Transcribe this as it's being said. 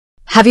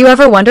Have you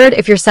ever wondered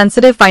if your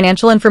sensitive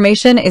financial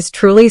information is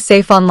truly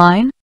safe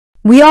online?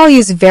 We all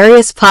use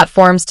various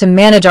platforms to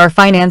manage our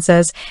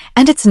finances,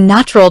 and it's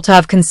natural to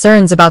have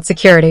concerns about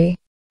security.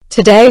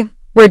 Today,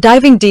 we're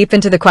diving deep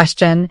into the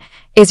question,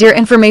 is your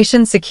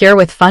information secure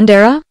with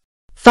Fundera?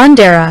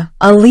 Fundera,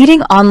 a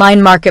leading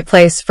online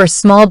marketplace for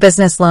small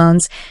business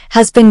loans,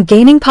 has been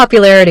gaining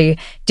popularity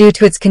due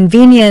to its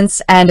convenience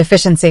and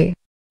efficiency.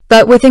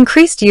 But with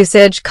increased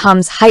usage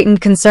comes heightened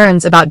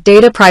concerns about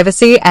data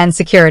privacy and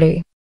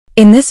security.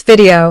 In this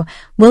video,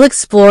 we'll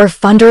explore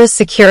Fundera's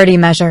security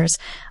measures,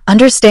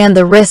 understand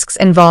the risks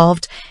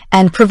involved,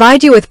 and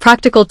provide you with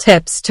practical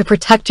tips to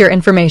protect your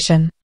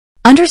information.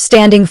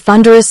 Understanding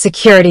Fundera's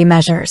security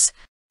measures.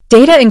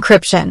 Data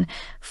encryption.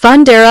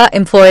 Fundera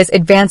employs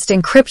advanced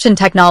encryption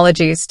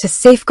technologies to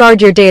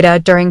safeguard your data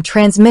during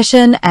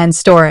transmission and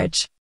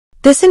storage.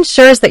 This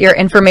ensures that your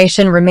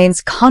information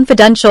remains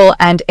confidential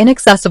and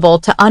inaccessible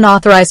to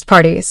unauthorized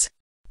parties.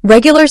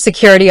 Regular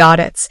security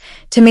audits.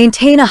 To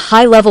maintain a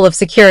high level of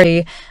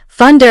security,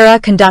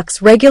 Fundera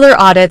conducts regular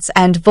audits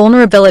and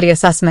vulnerability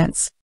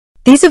assessments.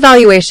 These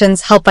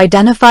evaluations help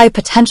identify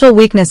potential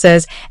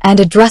weaknesses and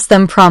address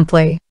them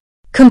promptly.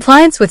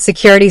 Compliance with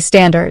security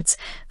standards.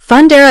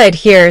 Fundera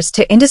adheres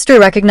to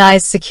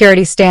industry-recognized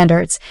security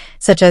standards,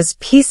 such as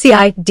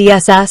PCI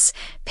DSS,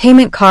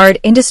 Payment Card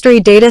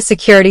Industry Data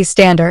Security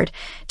Standard,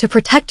 to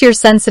protect your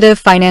sensitive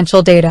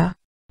financial data.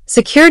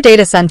 Secure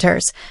data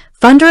centers.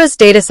 Fundera's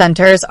data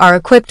centers are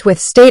equipped with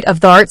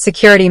state-of-the-art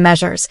security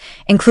measures,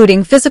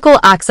 including physical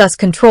access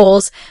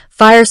controls,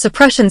 fire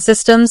suppression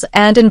systems,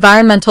 and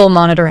environmental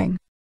monitoring.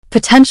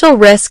 Potential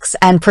risks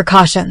and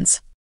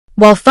precautions.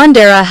 While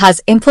Fundera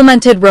has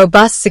implemented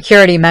robust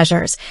security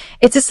measures,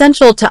 it's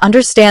essential to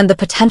understand the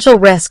potential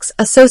risks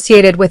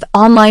associated with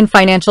online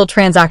financial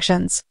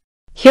transactions.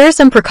 Here are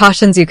some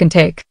precautions you can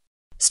take.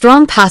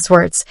 Strong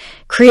passwords.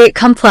 Create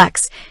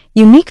complex,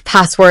 unique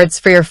passwords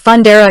for your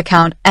Fundera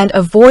account and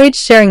avoid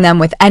sharing them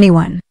with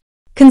anyone.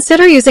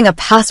 Consider using a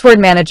password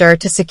manager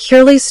to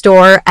securely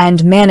store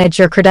and manage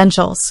your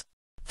credentials.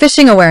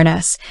 Phishing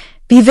awareness.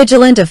 Be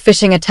vigilant of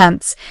phishing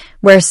attempts,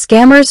 where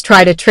scammers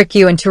try to trick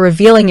you into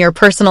revealing your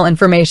personal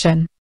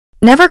information.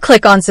 Never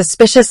click on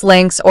suspicious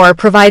links or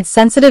provide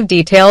sensitive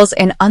details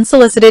in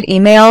unsolicited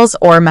emails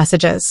or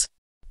messages.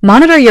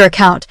 Monitor your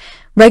account.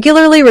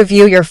 Regularly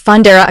review your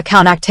Fundera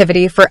account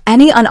activity for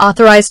any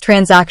unauthorized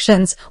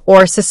transactions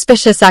or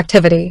suspicious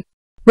activity.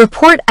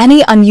 Report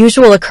any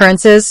unusual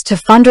occurrences to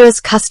Fundera's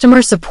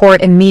customer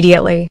support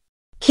immediately.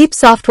 Keep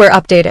software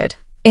updated.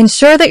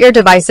 Ensure that your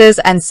devices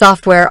and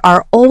software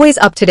are always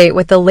up to date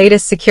with the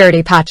latest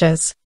security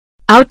patches.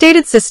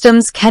 Outdated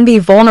systems can be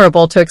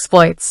vulnerable to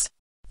exploits.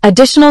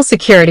 Additional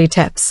security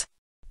tips.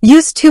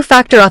 Use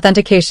two-factor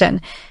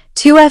authentication.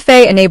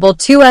 2FA. Enable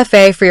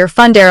 2FA for your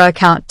Fundera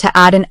account to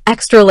add an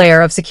extra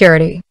layer of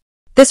security.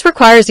 This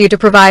requires you to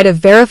provide a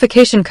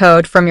verification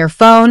code from your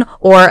phone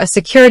or a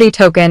security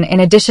token in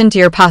addition to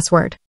your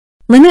password.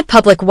 Limit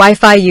public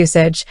Wi-Fi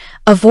usage.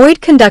 Avoid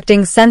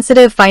conducting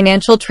sensitive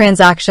financial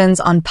transactions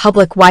on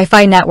public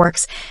Wi-Fi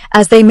networks,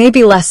 as they may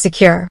be less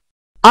secure.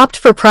 Opt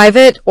for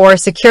private or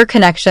secure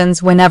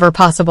connections whenever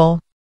possible.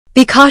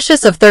 Be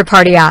cautious of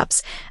third-party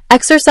apps.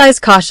 Exercise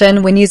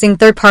caution when using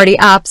third-party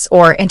apps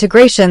or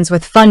integrations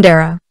with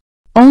Fundera.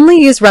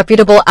 Only use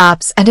reputable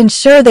apps and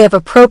ensure they have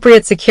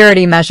appropriate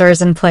security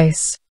measures in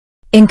place.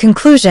 In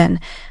conclusion,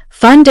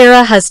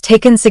 Fundera has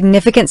taken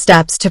significant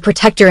steps to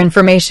protect your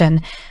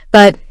information,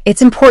 but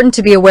it's important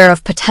to be aware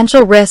of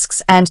potential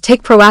risks and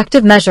take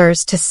proactive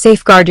measures to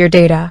safeguard your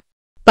data.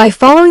 By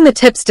following the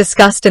tips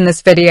discussed in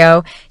this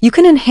video, you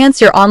can enhance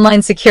your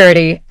online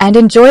security and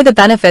enjoy the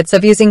benefits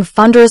of using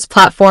Fundera's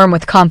platform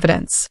with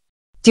confidence.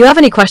 Do you have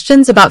any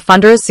questions about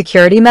Fundera's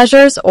security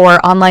measures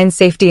or online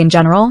safety in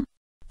general?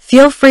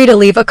 Feel free to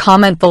leave a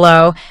comment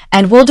below,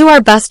 and we'll do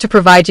our best to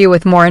provide you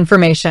with more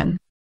information.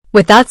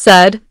 With that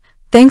said,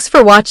 thanks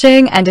for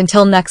watching, and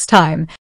until next time,